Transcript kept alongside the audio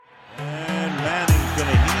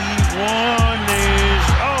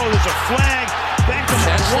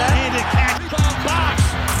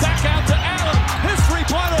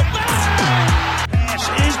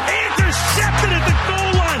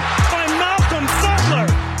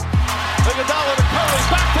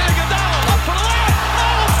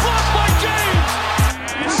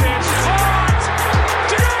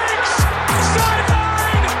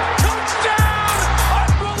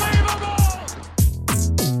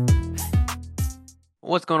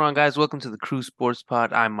What's going on, guys? Welcome to the Crew Sports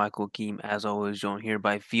Pod. I'm Michael Keem, as always, joined here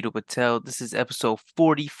by Vito Patel. This is episode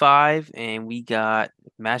 45, and we got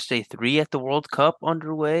Matchday 3 at the World Cup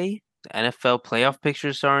underway. The NFL playoff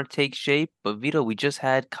pictures are starting to take shape. But, Vito, we just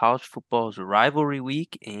had college football's rivalry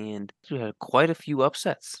week, and we had quite a few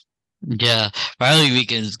upsets. Yeah, Riley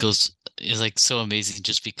weekends goes is like so amazing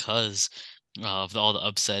just because of all the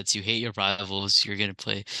upsets. You hate your rivals, you're gonna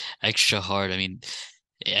play extra hard.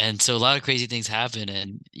 And so a lot of crazy things happen,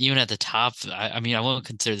 and even at the top, I won't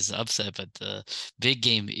consider this an upset, but the big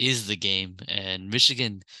game is the game, and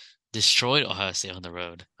Michigan destroyed Ohio State on the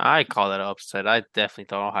road. I call that an upset. I definitely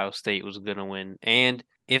thought Ohio State was going to win. And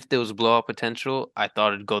if there was blowout potential, I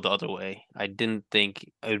thought it'd go the other way. I didn't think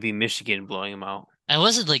it would be Michigan blowing them out. I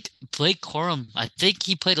wasn't like Blake Corum. I think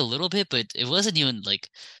he played a little bit, but it wasn't even like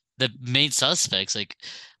the main suspects. Like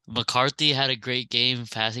McCarthy had a great game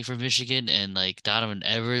passing for Michigan, and like Donovan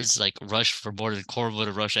Edwards like rushed for more than Corum would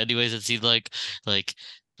have rushed anyways. It seemed like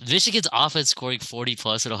Michigan's offense scoring 40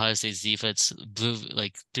 plus at Ohio State's defense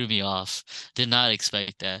threw me off. Did not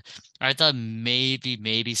expect that. I thought maybe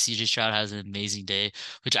CJ Stroud has an amazing day,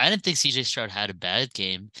 which I didn't think CJ Stroud had a bad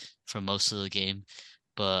game for most of the game.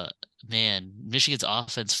 But man, Michigan's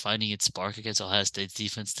offense finding its spark against Ohio State's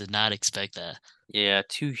defense did not expect that. Yeah,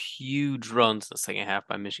 two huge runs in the second half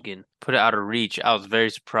by Michigan. Put it out of reach. I was very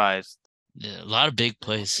surprised. Yeah, a lot of big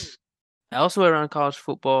plays. Elsewhere around college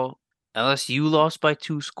football, LSU lost by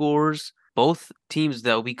two scores. Both teams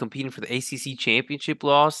that will be competing for the ACC championship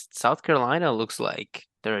lost. South Carolina looks like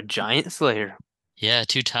they're a giant slayer. Yeah,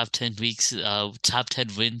 two top 10 wins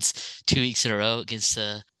 2 weeks in a row against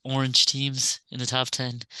orange teams in the top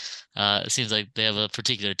 10. It seems like they have a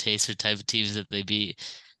particular taste for type of teams that they beat.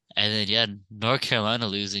 And then yeah, North Carolina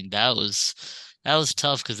losing, that was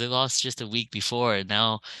tough because they lost just a week before, and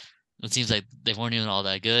now it seems like they weren't even all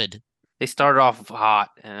that good. They started off hot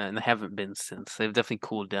and they haven't been since. They've definitely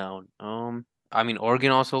cooled down.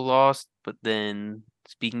 Oregon also lost, but then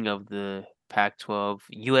speaking of the Pac-12,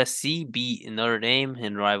 USC beat Notre Dame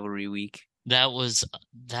in rivalry week. That was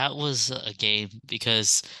a game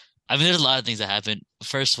because there's a lot of things that happened.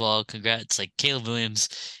 First of all, congrats, like Caleb Williams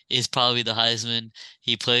is probably the Heisman.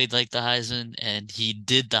 He played like the Heisman and he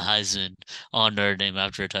did the Heisman on Notre Dame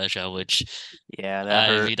after a touchdown, which Yeah, that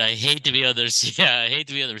I hurt. mean I hate to be on their yeah, I hate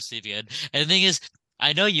to be on the receiving end. And the thing is,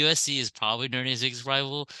 I know USC is probably Notre Dame's biggest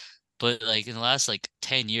rival, but like in the last like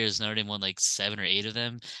 10 years, Notre Dame won like 7 or 8 of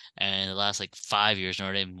them. And the last like 5 years,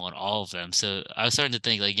 Notre Dame won all of them. So I was starting to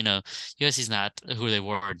think like, USC's not who they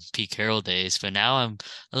were in Pete Carroll days, but now I'm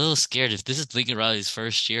a little scared. If this is Lincoln Riley's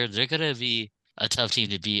first year, they're gonna be a tough team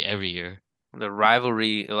to beat every year. The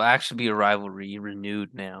rivalry, it'll actually be a rivalry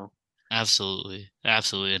renewed now. Absolutely.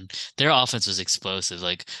 Absolutely. And their offense was explosive.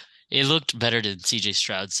 Like it looked better than CJ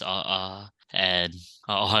Stroud's and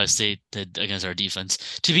Ohio State did against our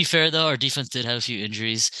defense. To be fair though, our defense did have a few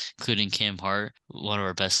injuries, including Cam Hart, one of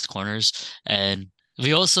our best corners, and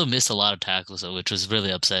we also missed a lot of tackles though, which was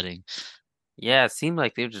really upsetting. Yeah, it seemed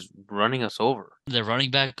like they were just running us over. The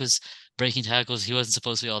running back was breaking tackles. He wasn't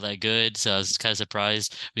supposed to be all that good, so I was kind of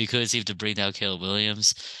surprised. We couldn't seem to bring down Caleb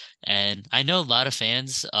Williams. And I know a lot of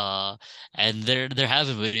fans, and they're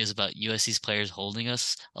having videos about USC's players holding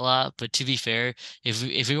us a lot. But to be fair,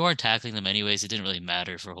 if we weren't tackling them anyways, it didn't really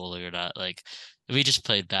matter if we're holding or not. Like we just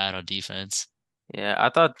played bad on defense. Yeah, I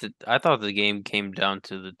thought the game came down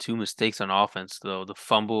to the two mistakes on offense though, the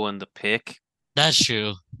fumble and the pick. That's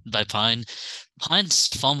true. By Pine, Pine's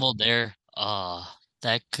fumbled there.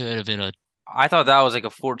 That could have been a I thought that was like a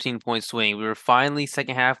 14-point swing. We were finally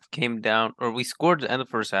second half came down, or we scored at the end of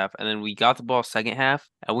the first half, and then we got the ball second half,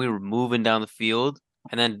 and we were moving down the field,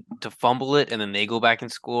 and then to fumble it, and then they go back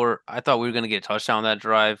and score. I thought we were gonna get a touchdown on that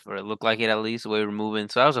drive, or it looked like it at least the way we were moving.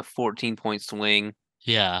 So that was a 14-point swing,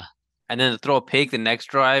 yeah, and then to throw a pick the next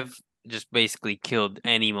drive just basically killed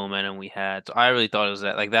any momentum we had. So I really thought it was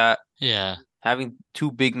that like that yeah. having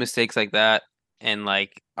two big mistakes like that, and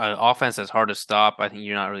like an offense that's hard to stop. I think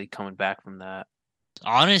you're not really coming back from that.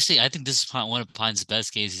 Honestly, I think this is one of Pine's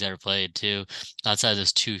best games he's ever played too, outside of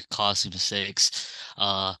those two costly mistakes.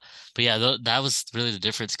 Uh, but yeah, that was really the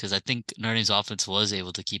difference because I think Notre Dame's offense was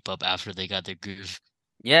able to keep up after they got their groove.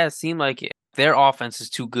 Yeah, it seemed like their offense is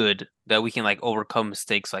too good that we can like overcome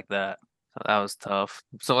mistakes like that. So that was tough.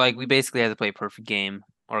 So like we basically had to play a perfect game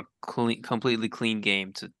or completely clean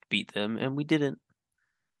game to beat them, and we didn't.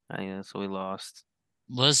 Yeah, so we lost.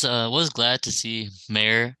 Was glad to see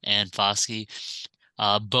Mayer and Foskey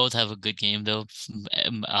both have a good game though.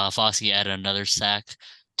 Foskey added another sack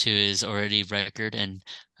to his already record, and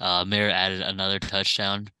Mayer added another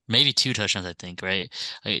touchdown, maybe two touchdowns, I think, right?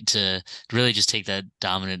 To really just take that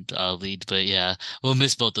dominant lead. But yeah, we'll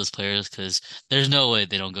miss both those players because there's no way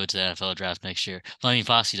they don't go to the NFL draft next year. But I mean,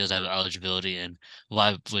 Foxy does have eligibility, and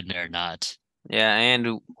why would Mayer not? Yeah,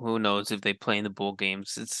 and who knows if they play in the bowl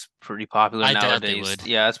games? It's pretty popular I doubt they nowadays. would.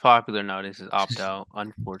 Yeah, it's popular nowadays to opt out,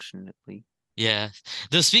 unfortunately. Yeah.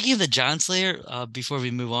 Though speaking of the John Slayer, before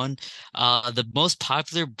we move on, the most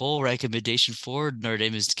popular bowl recommendation for Notre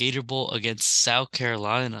Dame is Gator Bowl against South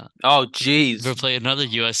Carolina. Oh, jeez. We'll play another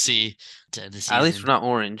USC to end the At least season. we're not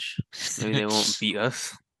orange. Maybe they won't beat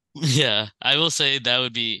us. Yeah, I will say that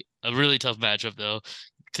would be a really tough matchup though,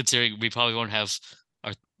 considering we probably won't have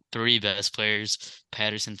our three best players,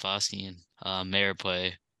 Patterson, Foskey, and Mayer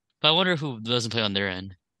play. But I wonder who doesn't play on their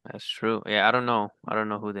end. That's true. Yeah, I don't know. I don't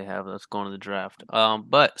know who they have that's going to the draft.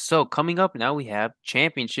 But so coming up now we have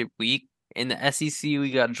championship week. In the SEC, we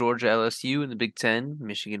got Georgia LSU in the Big Ten,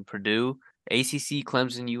 Michigan Purdue, ACC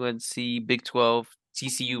Clemson UNC, Big 12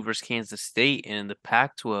 TCU versus Kansas State, and in the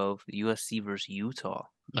Pac-12 USC versus Utah.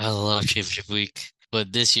 I love championship week,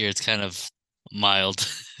 but this year it's kind of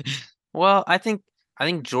mild. Well, I think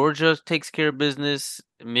Georgia takes care of business,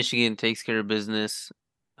 Michigan takes care of business,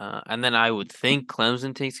 and then I would think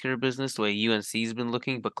Clemson takes care of business the way UNC's been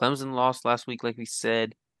looking. But Clemson lost last week, like we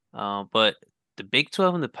said. But the Big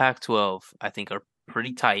 12 and the Pac-12, I think, are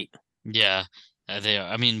pretty tight. Yeah, they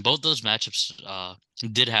are. I mean, both those matchups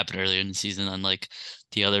did happen earlier in the season, unlike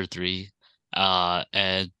the other three.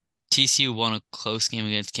 And TCU won a close game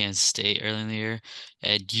against Kansas State earlier in the year,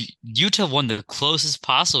 and Utah won the closest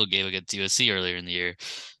possible game against USC earlier in the year,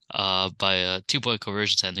 by a 2-point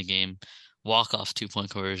conversion to end the game, walk-off 2-point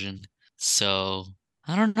conversion. So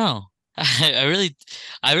I don't know. I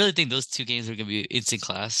really think those two games are gonna be instant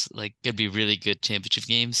class, like gonna be really good championship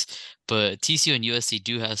games. But TCU and USC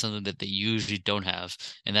do have something that they usually don't have,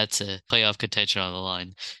 and that's a playoff contention on the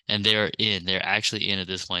line. And they're in. They're actually in at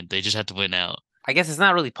this point. They just have to win out. I guess it's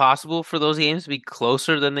not really possible for those games to be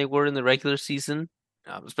closer than they were in the regular season,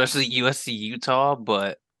 especially USC Utah.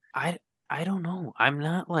 But I I don't know. I'm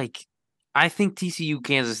not like I think TCU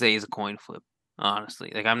Kansas State is a coin flip.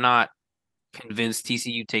 Honestly, like I'm not convinced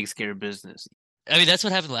TCU takes care of business. I mean, that's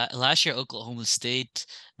what happened last year. Oklahoma State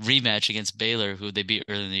rematch against Baylor, who they beat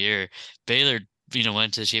early in the year. Baylor,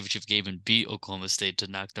 went to the championship game and beat Oklahoma State to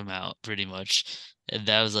knock them out pretty much. And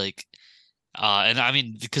that was like, and I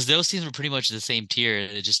mean, because those teams were pretty much the same tier.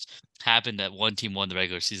 It just happened that one team won the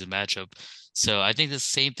regular season matchup. So I think the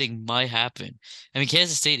same thing might happen. I mean,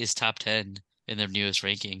 Kansas State is top 10 in their newest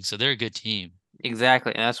ranking, so they're a good team.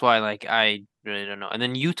 Exactly, and that's why like I really don't know. And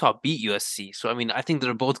then Utah beat USC, so I mean I think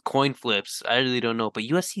they're both coin flips. I really don't know, but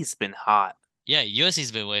USC's been hot. Yeah,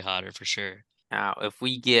 USC's been way hotter for sure. Now, if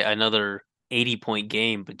we get another 80-point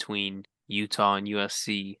game between Utah and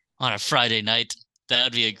USC, On a Friday night, that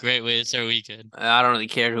would be a great way to start a weekend. I don't really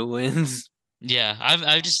care who wins. Yeah,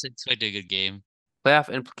 I just expect a good game.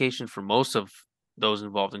 Playoff implication for most of those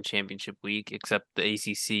involved in championship week, except the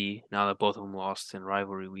ACC, now that both of them lost in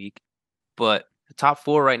rivalry week. But the top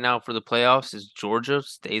four right now for the playoffs is Georgia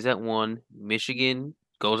stays at 1, Michigan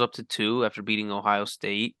goes up to 2 after beating Ohio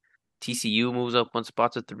State, TCU moves up 1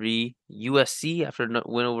 spot to 3, USC after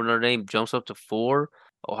win over Notre Dame jumps up to 4,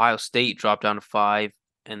 Ohio State dropped down to 5,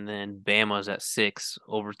 and then Bama's at 6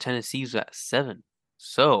 over Tennessee's at 7.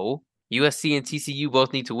 So USC and TCU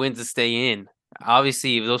both need to win to stay in.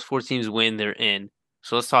 Obviously, if those four teams win, they're in.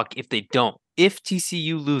 So let's talk if they don't. If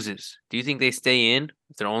TCU loses, do you think they stay in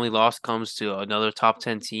if their only loss comes to another top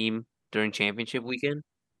 10 team during championship weekend?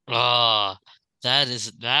 Ah,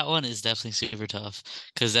 that one is definitely super tough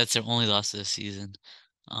because that's their only loss this season.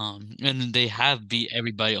 And they have beat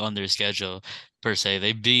everybody on their schedule per se.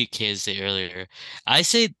 They beat Kansas State earlier. I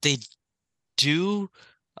say they do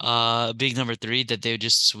being number three that they would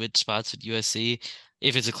just switch spots with USC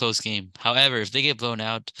if it's a close game. However, if they get blown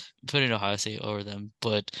out, put in Ohio State over them.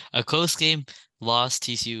 But a close game, loss,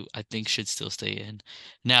 TCU, I think should still stay in.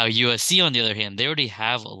 Now USC on the other hand, they already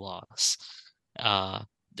have a loss. Uh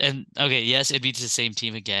and okay, yes, it beats the same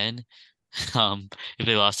team again. If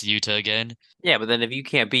they lost to Utah again. Yeah, but then if you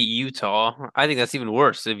can't beat Utah, I think that's even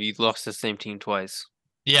worse if you lost to the same team twice.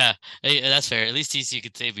 Yeah, that's fair. At least TCU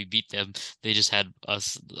could say we beat them. They just had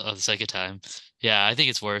us the second time. Yeah, I think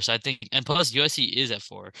it's worse. I think, and plus USC is at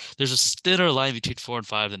 4. There's a thinner line between 4 and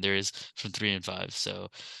 5 than there is from 3 and 5. So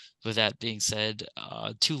With that being said,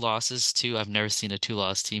 two losses too. I've never seen a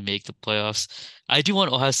two-loss team make the playoffs. I do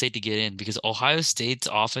want Ohio State to get in because Ohio State's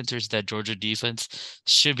offense versus that Georgia defense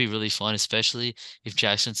should be really fun, especially if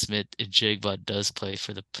Jackson Smith and Jigba does play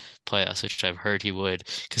for the playoffs, which I've heard he would.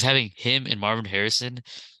 Because having him and Marvin Harrison,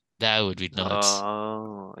 that would be nuts.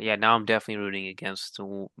 Oh, yeah. Now I'm definitely rooting against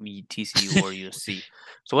TCU or USC.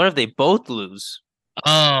 So what if they both lose?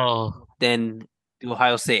 Oh, Then do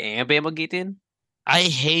Ohio State and Bama get in? I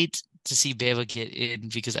hate to see Bama get in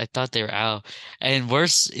because I thought they were out. And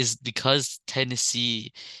worse is because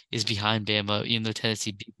Tennessee is behind Bama, even though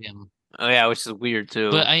Tennessee beat Bama. Oh yeah, which is weird But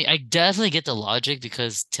too. I definitely get the logic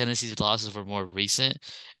because Tennessee's losses were more recent.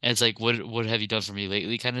 And it's like, what have you done for me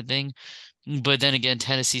lately kind of thing. But then again,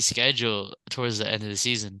 Tennessee's schedule towards the end of the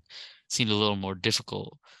season seemed a little more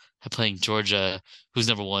difficult. Playing Georgia, who's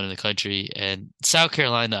number one in the country, and South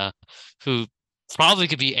Carolina, who probably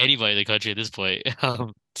could be anybody in the country at this point.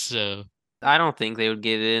 So I don't think they would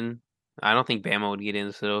get in. I don't think Bama would get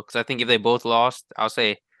in still, because I think if they both lost, I'll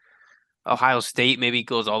say Ohio State maybe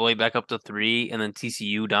goes all the way back up to 3, and then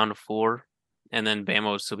TCU down to 4, and then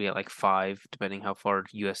Bama would still be at like 5, depending how far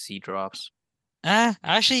USC drops.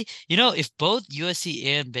 actually, if both USC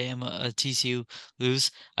and Bama, TCU lose,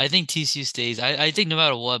 I think TCU stays. I think no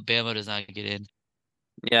matter what, Bama does not get in.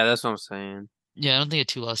 Yeah, that's what I'm saying. Yeah, I don't think a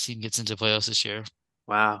two-loss team gets into playoffs this year.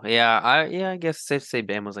 Wow. Yeah, I guess it's safe to say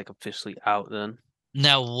Bama's like officially out then.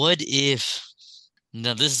 Now, what if?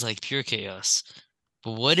 Now, this is like pure chaos.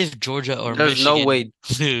 But what if Georgia or There's no Michigan way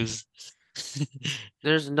lose?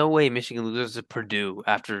 there's no way Michigan loses to Purdue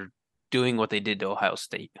after doing what they did to Ohio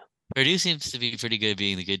State. Purdue seems to be pretty good at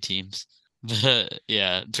being the good teams. But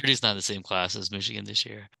yeah, Purdue's not the same class as Michigan this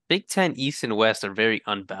year. Big Ten East and West are very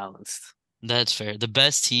unbalanced. That's fair. The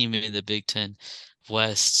best team in the Big Ten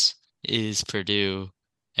West is Purdue,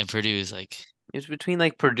 and Purdue is like, It's between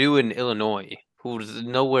like Purdue and Illinois, who does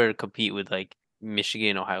nowhere compete with like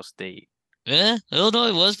Michigan, Ohio State.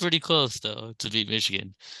 Illinois was pretty close though to beat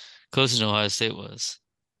Michigan, closer than Ohio State was.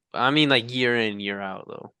 I mean like year in, year out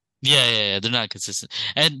though. Yeah, they're not consistent.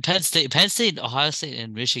 And Penn State, Ohio State,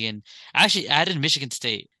 and Michigan actually added Michigan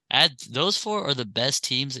State. Add those four are the best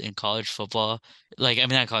teams in college football. Like, I mean,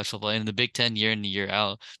 not college football, in the Big Ten year in and year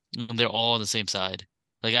out. And they're all on the same side.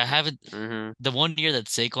 Like, I haven't Hmm. the one year that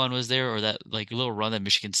Saquon was there, or that like little run that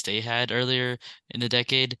Michigan State had earlier in the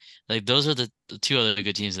decade. Like, those are the two other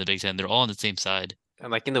good teams in the Big Ten. They're all on the same side.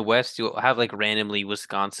 And like in the West, you'll have like randomly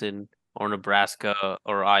Wisconsin or Nebraska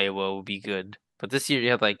or Iowa will be good. But this year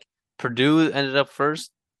you had like Purdue ended up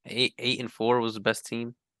first. 8-4 was the best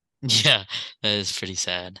team. Yeah, that is pretty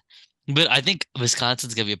sad. But I think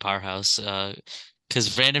Wisconsin's gonna be a powerhouse.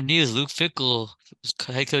 Because random news, Luke Fickell,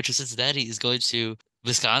 head coach of Cincinnati, is going to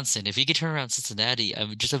Wisconsin. If he could turn around Cincinnati, I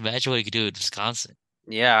mean, just imagine what he could do with Wisconsin.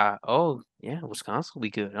 Yeah. Oh, yeah. Wisconsin will be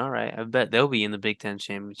good. All right. I bet they'll be in the Big Ten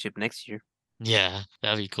championship next year. Yeah,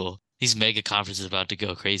 that'd be cool. These mega conferences about to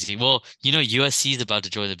go crazy. Well, USC is about to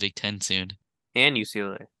join the Big Ten soon, And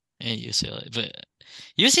UCLA. and UCLA. But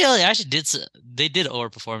UCLA actually they did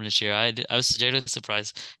overperform this year. I was genuinely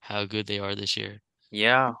surprised how good they are this year.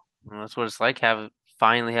 Yeah. Well, that's what it's like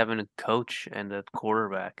finally having a coach and a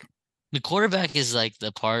quarterback. The quarterback is like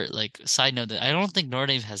the part, like side note that I don't think Notre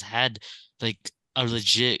Dame has had like a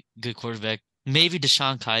legit good quarterback. Maybe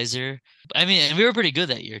Deshaun Kaiser. I mean, and we were pretty good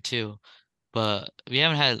that year too, but we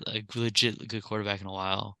haven't had a legit good quarterback in a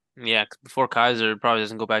while. Yeah, 'cause before Kaiser, it probably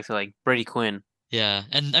doesn't go back to like Brady Quinn. Yeah,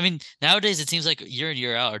 and I mean nowadays it seems like year in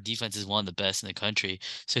year out our defense is one of the best in the country.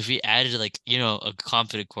 So if we added like a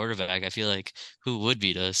confident quarterback, I feel like who would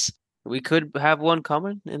beat us? We could have one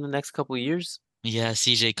coming in the next couple of years. Yeah,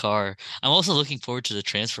 CJ Carr. I'm also looking forward to the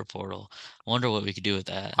transfer portal. I wonder what we could do with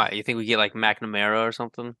that. You think we get like McNamara or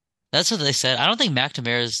something? That's what they said. I don't think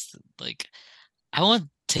McNamara's like I want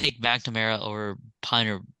to take McNamara over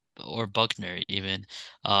Piner or Buckner even,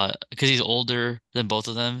 because he's older than both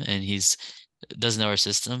of them and he's doesn't know our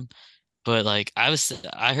system. But like I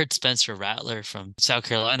heard Spencer Rattler from South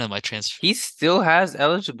Carolina might transfer. He still has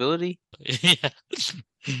eligibility. Yeah.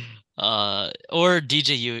 Or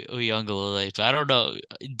DJ Uyunglele, but I don't know.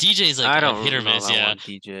 DJ's like I a hit or don't know if miss. I Yeah, want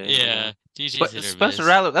DJ. Yeah, yeah. DJ's but hit or Spencer miss.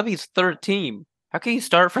 Rattler, that'd be his third team. How can you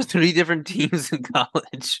start for 3 different teams in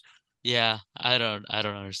college? Yeah, I don't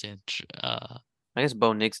understand. I guess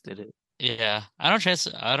Bo Nix did it. Yeah, I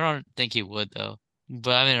don't think he would though.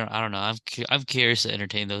 But I mean, I don't know. I'm curious to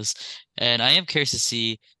entertain those, and I am curious to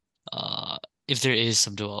see uh if there is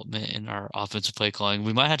some development in our offensive play calling.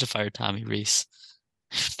 We might have to fire Tommy Reese.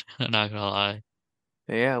 I'm not gonna lie.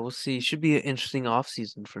 Yeah, we'll see. Should be an interesting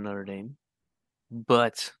offseason for Notre Dame.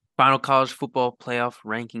 But Final college football playoff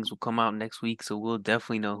rankings will come out next week, so we'll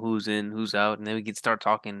definitely know who's in, who's out, and then we can start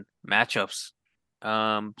talking matchups.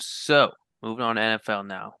 So moving on to NFL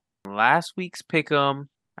now. Last week's pick'em,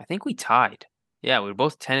 I think we tied. Yeah, we were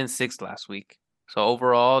both 10-6 last week. So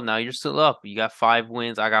overall, now you're still up. You got 5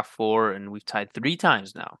 wins, I got 4, and we've tied 3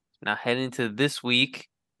 times now. Now heading into this week,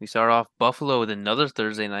 we start off Buffalo with another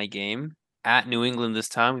Thursday night game at New England this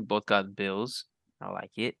time. We both got Bills. I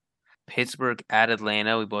like it. Pittsburgh at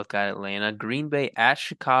Atlanta. We both got Atlanta. Green Bay at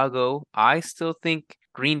Chicago. I still think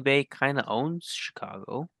Green Bay kind of owns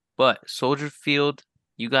Chicago, but Soldier Field,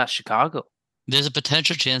 you got Chicago. There's a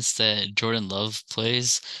potential chance that Jordan Love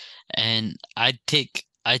plays, and I take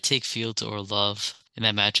Fields or Love in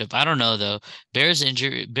that matchup. I don't know though. Bears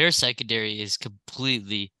secondary is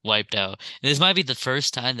completely wiped out. And this might be the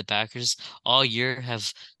first time the Packers all year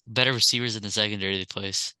have better receivers in the secondary they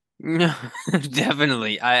place. No,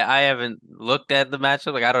 definitely. I haven't looked at the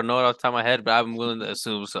matchup. Like I don't know it off the top of my head, but I'm willing to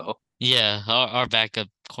assume so. Yeah, our backup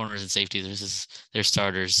corners and safeties versus their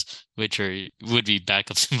starters, which would be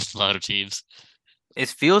backups in a lot of teams.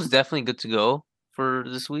 Is Fields definitely good to go for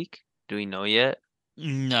this week? Do we know yet?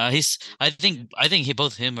 No, he's. I think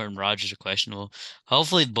both him and Rogers are questionable.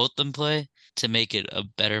 Hopefully, both them play to make it a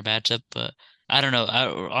better matchup. But I don't know.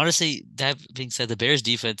 Honestly, that being said, the Bears'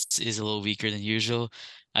 defense is a little weaker than usual.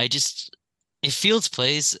 I just if Fields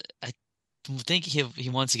plays, I think he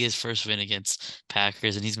wants to get his first win against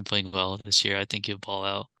Packers, and he's been playing well this year. I think he'll ball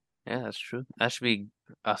out. Yeah, that's true. That should be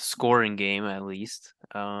a scoring game at least.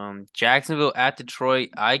 Jacksonville at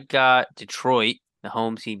Detroit. I got Detroit, the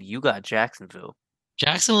home team. You got Jacksonville.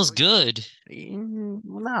 Jacksonville's good.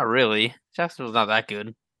 Well, not really. Jacksonville's not that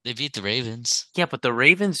good. They beat the Ravens. Yeah, but the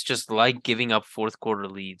Ravens just like giving up fourth quarter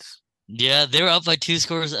leads. Yeah, they were up by 2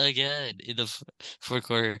 scores again in the fourth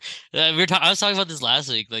quarter. I was talking about this last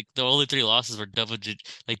week. Like the only three losses were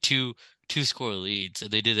like two score leads,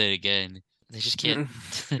 and they did that again. They just can't.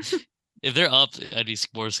 If they're up, I'd be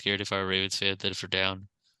more scared if I were a Ravens fan than if we're down.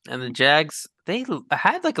 And the Jags,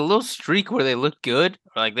 had like a little streak where they looked good,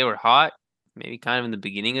 or like they were hot, maybe kind of in the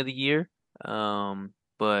beginning of the year.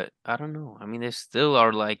 But I don't know. I mean, they still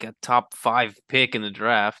are like a top 5 pick in the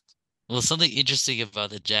draft. Well, something interesting about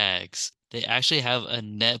the Jags, they actually have a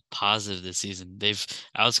net positive this season. They've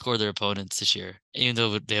outscored their opponents this year, even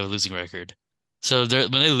though they have a losing record. So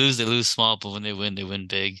when they lose small, but when they win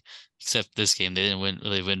big. Except this game, they didn't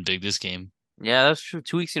really win big this game. Yeah, that's true.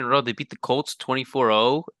 2 weeks in a row, they beat the Colts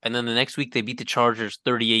 24-0, and then the next week they beat the Chargers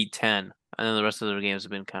 38-10. And then the rest of their games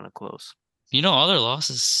have been kind of close. All their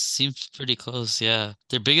losses seem pretty close. Yeah,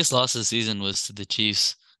 their biggest loss this season was to the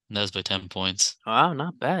Chiefs, and that was by 10 points. Wow,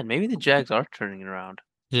 not bad. Maybe the Jags are turning it around.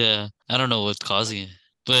 Yeah, I don't know what's causing it,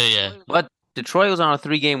 but yeah, But Detroit was on a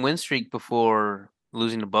 3-game win streak before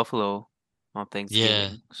losing to Buffalo on yeah,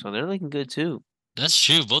 Thanksgiving. So they're looking good too. that's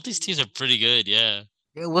true. Both these teams are pretty good. Yeah,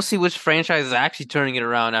 Yeah, we'll see which franchise is actually turning it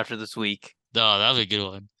around after this week. no, that'd be a good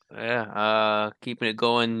one. Yeah, keeping it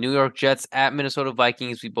going. New York Jets at Minnesota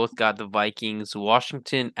Vikings. We both got the Vikings.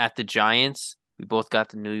 Washington at the Giants. We both got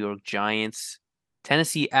the New York Giants.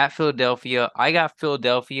 Tennessee at Philadelphia. I got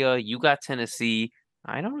Philadelphia. You got Tennessee.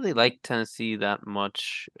 I don't really like Tennessee that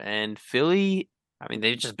much. And Philly, I mean,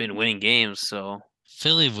 they've just been winning games, so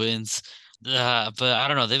Philly wins, but I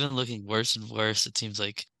don't know. They've been looking worse and worse. It seems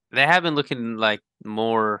like. they have been looking like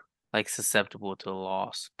more like susceptible to a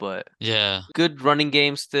loss, but Yeah, good running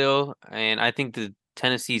game still. And I think the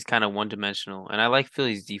Tennessee's kind of one-dimensional, and I like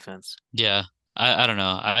Philly's defense. yeah. I don't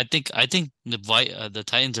know. I think the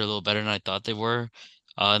Titans are a little better than I thought they were.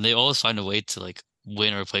 And they always find a way to like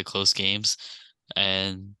win or play close games,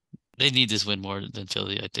 and they need this win more than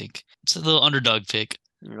Philly. I think it's a little underdog pick.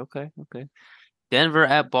 Okay, okay. Denver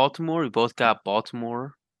at Baltimore. We both got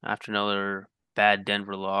Baltimore after another bad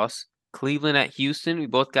Denver loss. Cleveland at Houston. We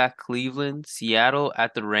both got Cleveland. Seattle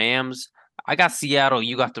at the Rams. I got Seattle.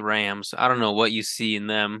 You got the Rams. I don't know what you see in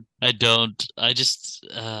them. I don't.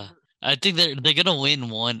 I think they're gonna win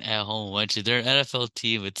one at home eventually. They're an NFL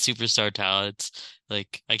team with superstar talents.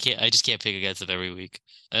 Like I just can't pick against them every week.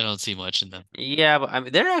 I don't see much in them. Yeah, but I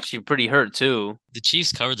mean they're actually pretty hurt too. The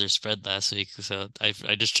Chiefs covered their spread last week, so I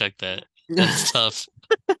just checked that. That's tough.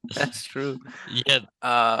 That's true. Yeah,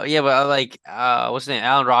 Yeah, but I like what's his name?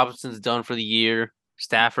 Allen Robinson's done for the year.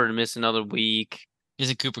 Stafford missed another week.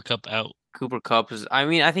 isn't Cooper Cup out? Cooper Cup is. I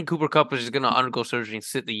mean, I think Cooper Cup is just gonna undergo surgery and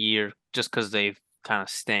sit the year just because they kind of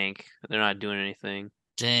stank. They're not doing anything.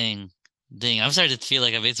 Dang, dang. I'm starting to feel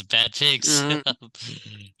like I made some bad picks. hmm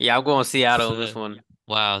Yeah, I'm going Seattle in this So, one.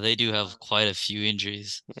 wow, they do have quite a few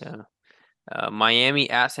injuries. Yeah. Miami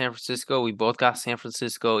at San Francisco. We both got San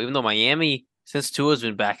Francisco, even though Miami, since Tua's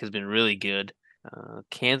been back, has been really good.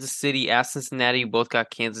 Kansas City at Cincinnati, we both got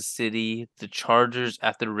Kansas City. The Chargers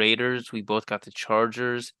at the Raiders, we both got the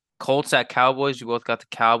Chargers. Colts at Cowboys, we both got the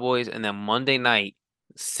Cowboys. And then Monday night,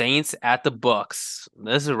 Saints at the Bucks.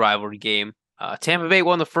 This is a rivalry game. Tampa Bay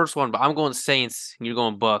won the first one, but I'm going Saints. And you're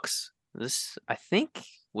going Bucks. This, I think,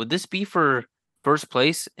 would this be for first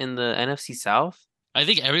place in the NFC South? I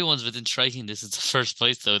think everyone's within striking distance of first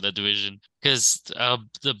place though in that division because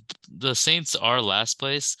the Saints are last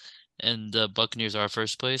place and the Buccaneers are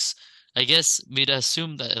first place. I guess we'd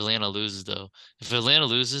assume that Atlanta loses though. If Atlanta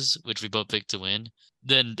loses, which we both picked to win,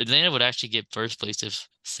 then Atlanta would actually get first place if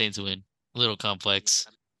Saints win. A little complex.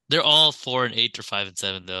 They're all 4-8 or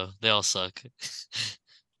 5-7 though. They all suck.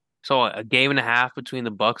 So a game and a half between the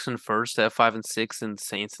Bucks in first at 5-6 and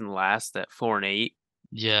Saints in last at 4-8.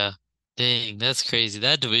 Yeah. Dang, that's crazy.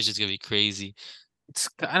 That division's gonna be crazy. It's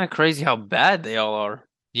kind of crazy how bad they all are.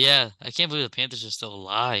 Yeah, I can't believe the Panthers are still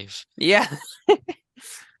alive. Yeah.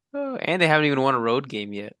 Oh, and they haven't even won a road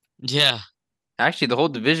game yet. Yeah, Actually, the whole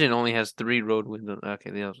division only has 3 road wins. Okay,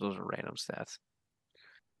 those are random stats.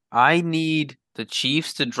 I need the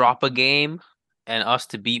Chiefs to drop a game and us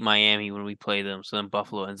to beat Miami when we play them. So then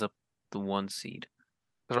Buffalo ends up the 1 seed.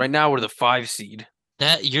 Because right now we're the 5 seed.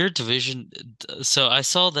 that your division. So I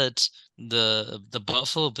saw that the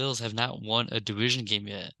Buffalo Bills have not won a division game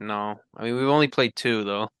yet. No, I mean we've only played 2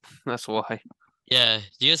 though. That's why. Yeah,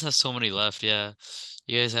 you guys have so many left. Yeah,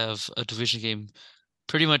 you guys have a division game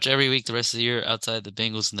pretty much every week the rest of the year outside the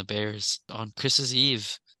Bengals and the Bears on Christmas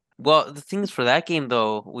Eve. Well, the thing is for that game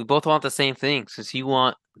though, we both want the same thing. Since you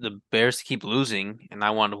want the Bears to keep losing and I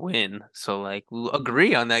want to win, so like we'll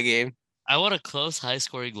agree on that game. I want a close,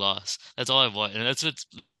 high-scoring loss. That's all I want, and that's what's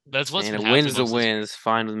And been a happening win's a most of this. win. It's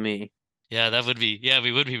fine with me. Yeah, that would be. Yeah,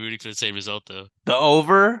 we would be rooting for the same result though. The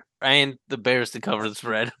over and the Bears to cover the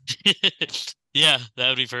spread. Yeah, that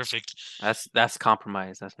would be perfect. That's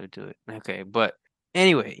compromise. That's how we do it. Okay, but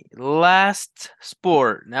anyway, last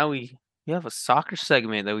sport. Now we have a soccer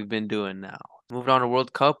segment that we've been doing now. Moving on to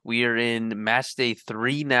World Cup. We are in match day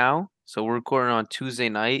 3 now. So we're recording on Tuesday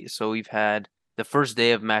night. So we've had the first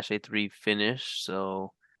day of match day 3 finish.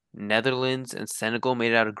 So Netherlands and Senegal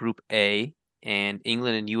made it out of Group A, and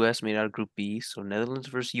England and US made it out of Group B. So Netherlands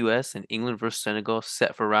versus US and England versus Senegal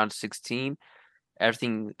set for round 16.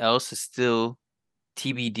 Everything else is still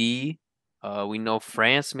TBD. We know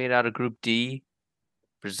France made out of Group D,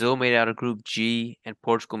 Brazil made out of Group G, and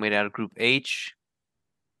Portugal made out of Group H.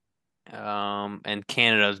 And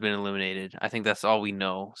Canada has been eliminated. I think that's all we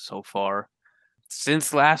know so far.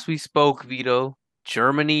 Since last we spoke, Vito,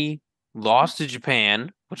 Germany lost to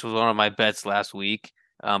Japan, which was one of my bets last week.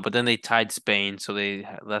 But then they tied Spain, so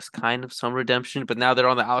that's kind of some redemption. But now they're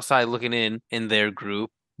on the outside looking in their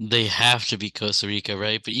group. They have to beat Costa Rica,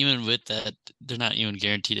 right? But even with that, they're not even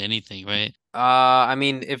guaranteed anything, right? I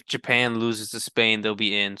mean, if Japan loses to Spain, they'll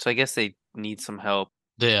be in. So I guess they need some help.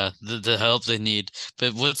 Yeah, the help they need.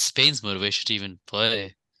 But what's Spain's motivation to even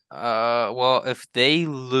play? Well, if they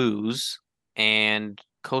lose and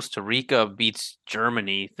Costa Rica beats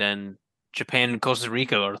Germany, then Japan and Costa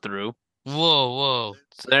Rica are through. Whoa, whoa.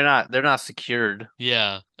 So they're not secured.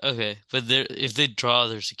 Yeah, okay. But if they draw,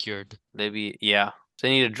 they're secured. Yeah. So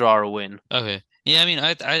they need a draw or a win. Okay. Yeah, I mean,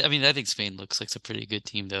 I mean, I think Spain looks like a pretty good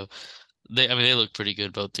team, though. I mean, they look pretty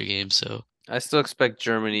good both their games. So I still expect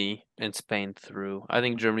Germany and Spain through. I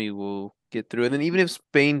think Germany will get through. And then even if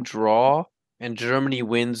Spain draw and Germany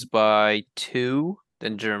wins by 2,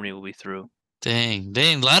 then Germany will be through. dang,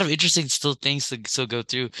 a lot of interesting still things to still go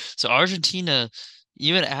through. So Argentina,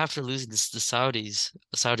 even after losing the Saudis,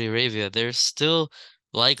 Saudi Arabia, they're still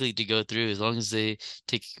likely to go through as long as they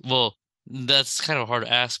take. Well, that's kind of hard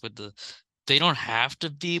to ask, but they don't have to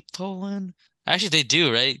beat Poland. Actually, they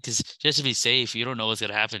do, right? Because just to be safe, you don't know what's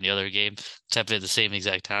gonna happen in the other game. It's happening at the same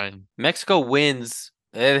exact time. Mexico wins.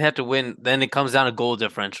 They have to win. Then it comes down to goal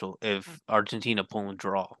differential if Argentina, Poland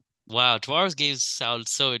draw. Wow, tomorrow's games sound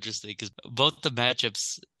so interesting because both the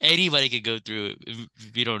matchups, anybody could go through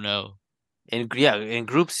if you don't know. And yeah, in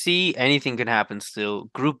Group C, anything can happen still.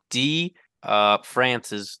 Group D,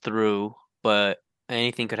 France is through, but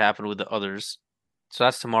anything could happen with the others. So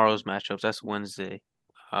that's tomorrow's matchups. That's Wednesday.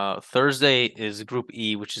 Thursday is Group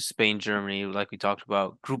E, which is Spain, Germany, like we talked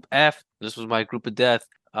about. Group F, this was my group of death.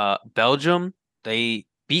 Belgium, they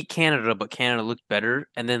beat Canada, but Canada looked better,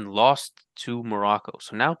 and then lost to Morocco.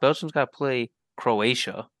 So now Belgium's got to play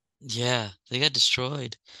Croatia. Yeah, they got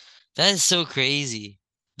destroyed. That is so crazy.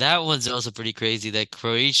 That one's also pretty crazy that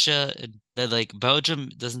Croatia and that like Belgium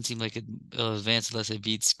doesn't seem like it'll advance unless it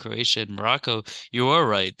beats Croatia and Morocco. You are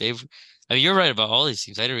right. I mean, you're right about all these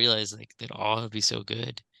teams. I didn't realize like they'd all be so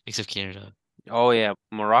good except Canada. Oh yeah,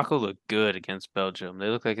 Morocco looked good against Belgium. They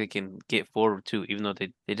look like they can get forward too, even though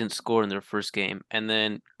they didn't score in their first game. And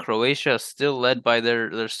then Croatia still led by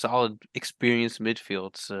their solid, experienced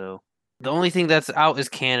midfield. So the only thing that's out is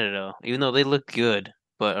Canada, even though they look good.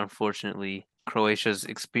 But unfortunately, Croatia's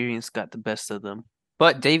experience got the best of them.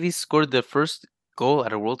 But Davies scored the first goal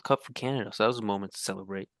at a World Cup for Canada, so that was a moment to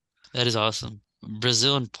celebrate. That is awesome.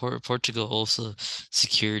 Brazil and Portugal also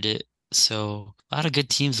secured it. So a lot of good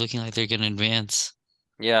teams looking like they're going to advance.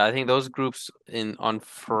 Yeah, I think those groups in on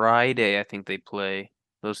Friday, I think they play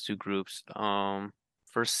those two groups.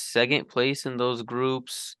 For second place in those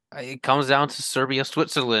groups, it comes down to Serbia,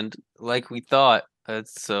 Switzerland, like we thought.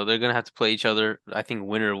 So they're gonna have to play each other. I think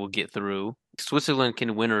winner will get through. Switzerland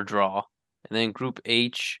can win or draw, and then Group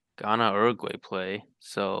H, Ghana, Uruguay play.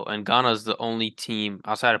 So and Ghana is the only team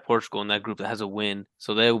outside of Portugal in that group that has a win.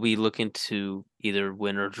 So they will be looking to either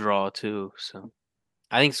win or draw too. So.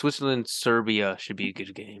 I think Switzerland Serbia should be a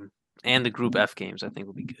good game, and the Group F games I think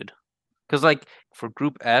will be good. Because like for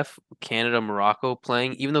Group F, Canada Morocco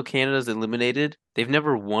playing, even though Canada's eliminated, they've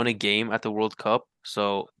never won a game at the World Cup,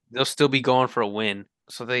 so they'll still be going for a win.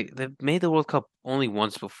 So they've made the World Cup only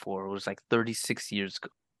once before. It was like 36 years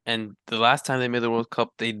ago. And the last time they made the World Cup,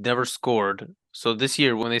 they never scored. So this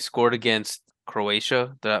year when they scored against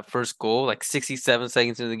Croatia, that first goal, like 67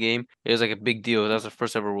 seconds into the game, it was like a big deal. That was the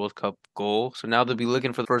first ever World Cup goal. So now they'll be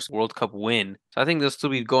looking for the first World Cup win. So I think they'll still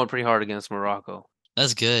be going pretty hard against Morocco.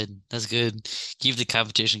 That's good. That's good. Keep the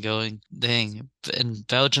competition going. Dang. And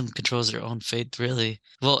Belgium controls their own fate, really.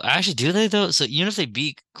 Well, actually, do they though? So even if they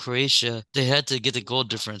beat Croatia, they had to get the goal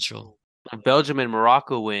differential. If Belgium and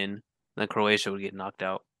Morocco win, then Croatia would get knocked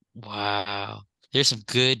out. Wow. There's some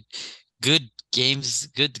good games,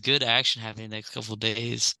 good action happening the next couple of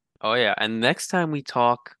days. Oh yeah, and next time we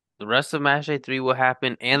talk, the rest of Matchday 3 will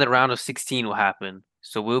happen and the round of 16 will happen.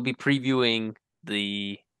 So we'll be previewing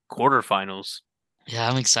the quarterfinals. Yeah,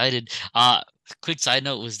 I'm excited. Quick side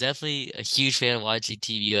note, was definitely a huge fan of watching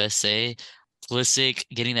Team USA. Pulisic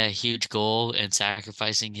getting that huge goal and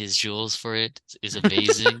sacrificing his jewels for it is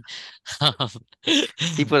amazing. Um,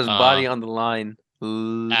 He put his uh, body on the line,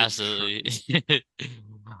 Absolutely. literally.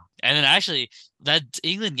 And then actually that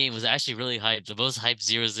England game was actually really hyped. The most hyped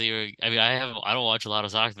 0-0. I mean, I don't watch a lot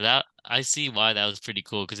of soccer, but that I see why that was pretty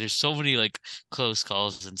cool because there's so many like close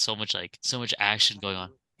calls and so much action going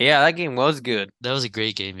on. Yeah, that game was good, That was a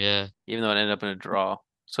great game, yeah. even though it ended up in a draw.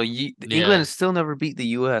 So England Yeah. has still never beat the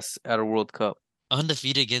US at a World Cup.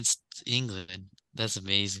 Undefeated against England. That's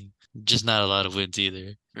amazing. Just not a lot of wins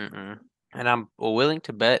either. Mm-mm. And I'm willing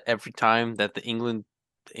to bet every time that the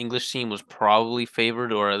English team was probably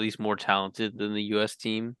favored or at least more talented than the U.S.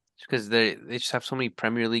 team, because they just have so many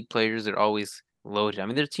Premier League players. They're always loaded. I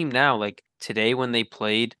mean, their team now, like today when they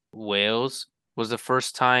played Wales, was the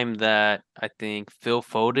first time that I think Phil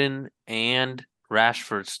Foden and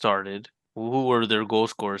Rashford started. Who were their goal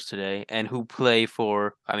scorers today, and who play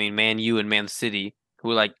for, I mean, Man U and Man City,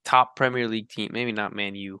 who are like top Premier League team, maybe not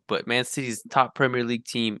Man U, but Man City's top Premier League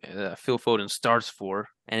team. Phil Foden starts for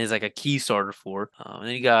and is like a key starter for. And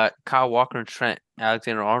then you got Kyle Walker and Trent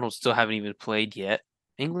Alexander-Arnold still haven't even played yet.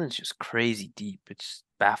 England's just crazy deep. It just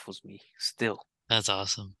baffles me still. That's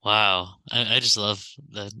awesome. Wow. I just love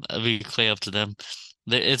that. We play up to them.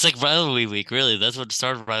 It's like rivalry week, really. That's what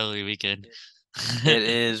started rivalry weekend. It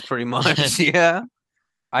is pretty much, yeah.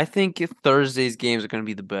 I think if Thursday's games are going to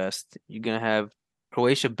be the best. You're going to have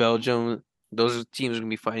Croatia, Belgium. Those teams are going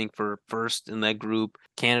to be fighting for first in that group.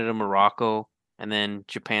 Canada, Morocco, and then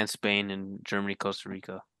Japan, Spain, and Germany, Costa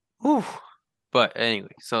Rica. Whew. But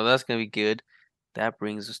anyway, so that's going to be good. That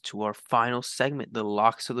brings us to our final segment, the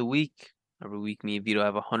locks of the week. Every week, me and Vito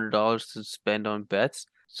have $100 to spend on bets.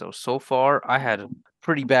 So far, I had a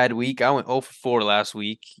pretty bad week. I went 0 for 4 last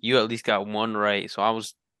week. You at least got one right. So I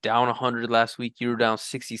was down 100 last week. You were down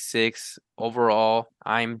 66. Overall,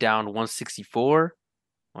 I'm down 164.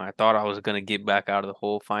 When I thought I was going to get back out of the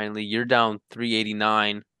hole finally. You're down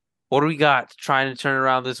 389. What do we got trying to turn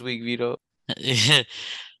around this week, Vito?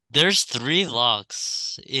 There's three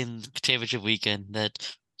locks in championship weekend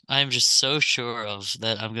that I'm just so sure of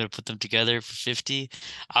that I'm gonna put them together for 50.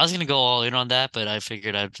 I was gonna go all in on that, but I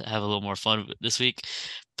figured I'd have a little more fun this week.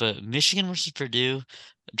 But Michigan versus Purdue,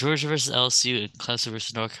 Georgia versus LSU, and Clemson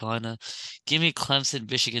versus North Carolina. Give me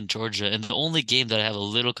Clemson, Michigan, Georgia. And the only game that I have a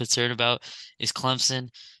little concern about is Clemson.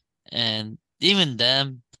 And even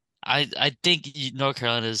them, I think North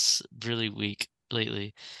Carolina's really weak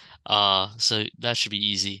lately. So that should be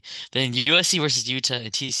easy. Then USC versus Utah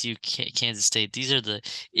and TCU, Kansas State. These are the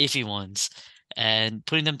iffy ones, and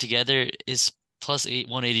putting them together is plus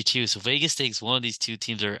 182. So Vegas thinks one of these two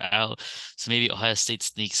teams are out. So maybe Ohio State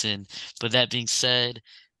sneaks in. But that being said,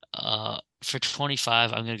 for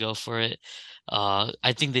 25, I'm gonna go for it.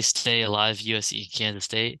 I think they stay alive, USC and Kansas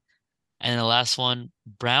State. And the last one,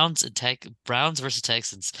 Browns versus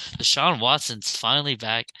Texans. Deshaun Watson's finally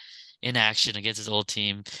back in action against his old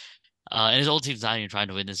team. And his old team's not even trying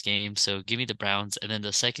to win this game, so give me the Browns. And then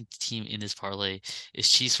the second team in this parlay is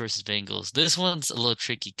Chiefs versus Bengals. This one's a little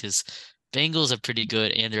tricky because Bengals are pretty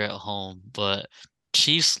good and they're at home, but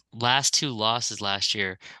Chiefs' last two losses last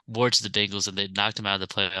year were to the Bengals and they knocked them out of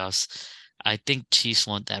the playoffs. I think Chiefs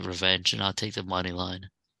want that revenge, and I'll take the money line.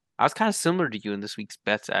 I was kind of similar to you in this week's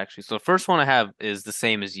bets, actually. So the first one I have is the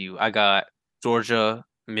same as you. I got Georgia,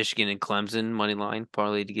 Michigan, and Clemson money line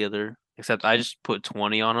parlay together. Except I just put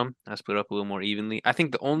 20 on them. I split up a little more evenly. I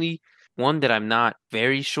think the only one that I'm not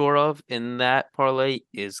very sure of in that parlay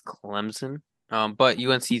is Clemson. But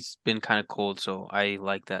UNC's been kind of cold, so I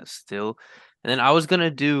like that still. And then I was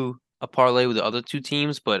gonna do a parlay with the other two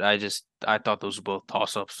teams, but I thought those were both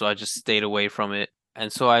toss ups, so I just stayed away from it.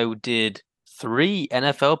 And so I did three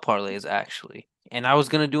NFL parlays actually. And I was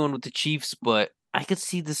gonna do one with the Chiefs, but I could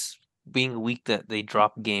see this being a week that they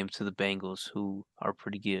drop a game to the Bengals, who are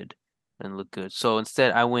pretty good and look good. So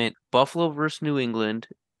instead, I went Buffalo versus New England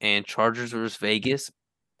and Chargers versus Vegas.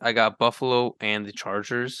 I got Buffalo and the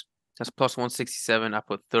Chargers. That's plus 167. I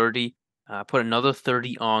put 30. I put another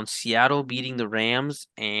 30 on Seattle beating the Rams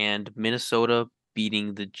and Minnesota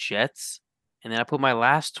beating the Jets. And then I put my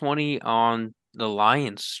last 20 on the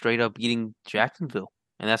Lions straight up beating Jacksonville.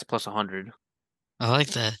 And that's plus 100. I like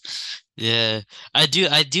that. Yeah, I do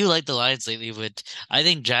like the Lions lately, but I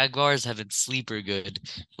think Jaguars have been sleeper good.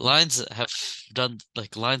 Lions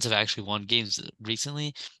have actually won games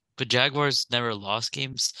recently, but Jaguars never lost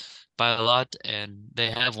games by a lot, and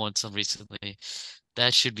they have won some recently.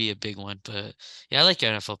 That should be a big one, but yeah, I like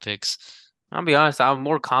your NFL picks. I'll be honest, I'm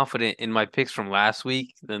more confident in my picks from last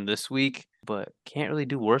week than this week, but can't really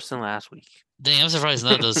do worse than last week. Dang, I'm surprised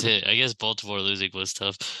none of those hit. I guess Baltimore losing was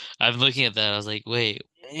tough. I'm looking at that, I was like, wait,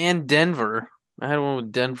 And Denver. I had one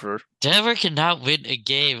with Denver. Denver cannot win a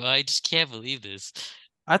game. I just can't believe this.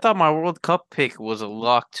 I thought my World Cup pick was a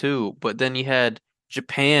lock too, but then you had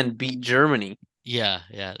Japan beat Germany. Yeah,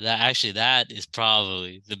 yeah. That is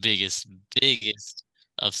probably the biggest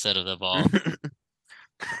upset of them all.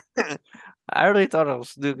 I really thought I was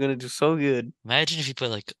still gonna do so good. Imagine if you put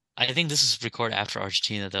like I think this was recorded after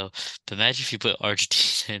Argentina though, but imagine if you put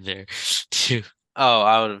Argentina in there too. Oh,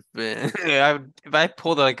 I would have been. If I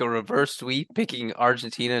pulled like a reverse sweep, picking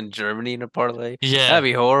Argentina and Germany in a parlay, Yeah, that'd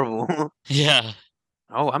be horrible. yeah.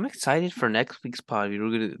 Oh, I'm excited for next week's pod.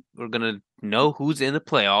 We're gonna know who's in the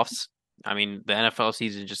playoffs. I mean, the NFL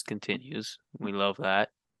season just continues. We love that.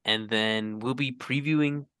 And then we'll be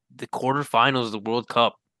previewing the quarterfinals of the World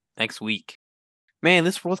Cup next week. Man,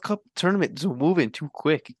 this World Cup tournament is moving too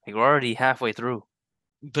quick. Like we're already halfway through.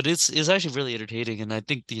 But it's actually really entertaining, and I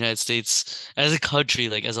think the United States as a country,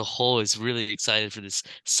 like as a whole, is really excited for this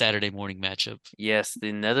Saturday morning matchup. Yes,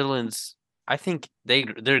 the Netherlands. I think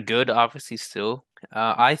they're good, obviously still.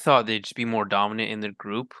 I thought they'd just be more dominant in their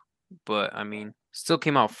group, but I mean, still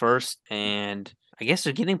came out first, and I guess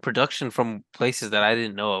they're getting production from places that I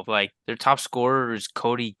didn't know of. Like their top scorer is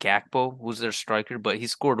Cody Gakpo, who's their striker, but he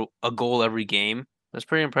scored a goal every game. That's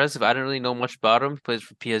pretty impressive. I didn't really know much about him. He plays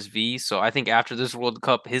for PSV, so I think after this World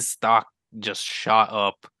Cup, his stock just shot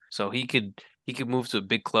up. So he could move to a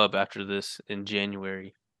big club after this in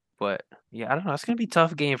January. But yeah, I don't know. It's gonna be a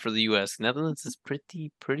tough game for the U.S. Netherlands is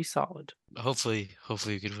pretty solid. Hopefully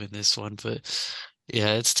you could win this one, but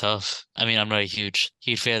yeah, it's tough. I mean, I'm not a huge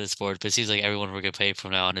fan of the sport, but it seems like everyone we're gonna play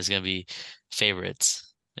from now on is gonna be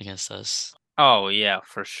favorites against us. Oh yeah,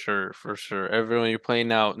 for sure, for sure. Everyone you're playing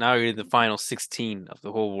now you're in the final 16 of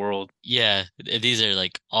the whole world. Yeah, these are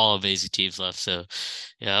like all amazing teams left, so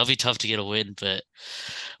yeah, it'll be tough to get a win, but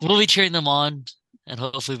we'll be cheering them on, and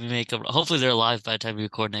hopefully we make them. Hopefully they're alive by the time we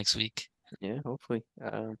record next week. Yeah, hopefully.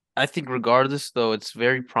 I think regardless though, it's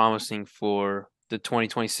very promising for the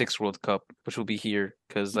 2026 World Cup, which will be here,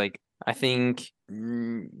 because like I think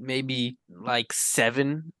maybe like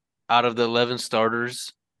 7 out of the 11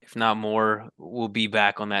 starters, if not more, will be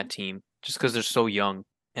back on that team just because they're so young.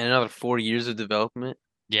 And another 4 years of development.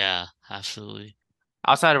 Yeah, absolutely.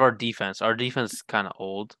 Outside of our defense is kind of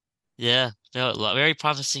old. Yeah, they're very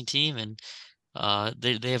promising team, and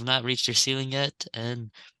they have not reached their ceiling yet, and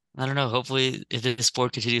I don't know. Hopefully, if the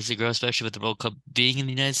sport continues to grow, especially with the World Cup being in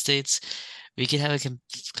the United States, we can have a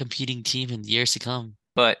competing team in years to come.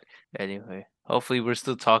 But anyway, hopefully we're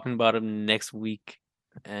still talking about him next week.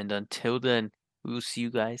 And until then, we will see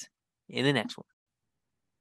you guys in the next one.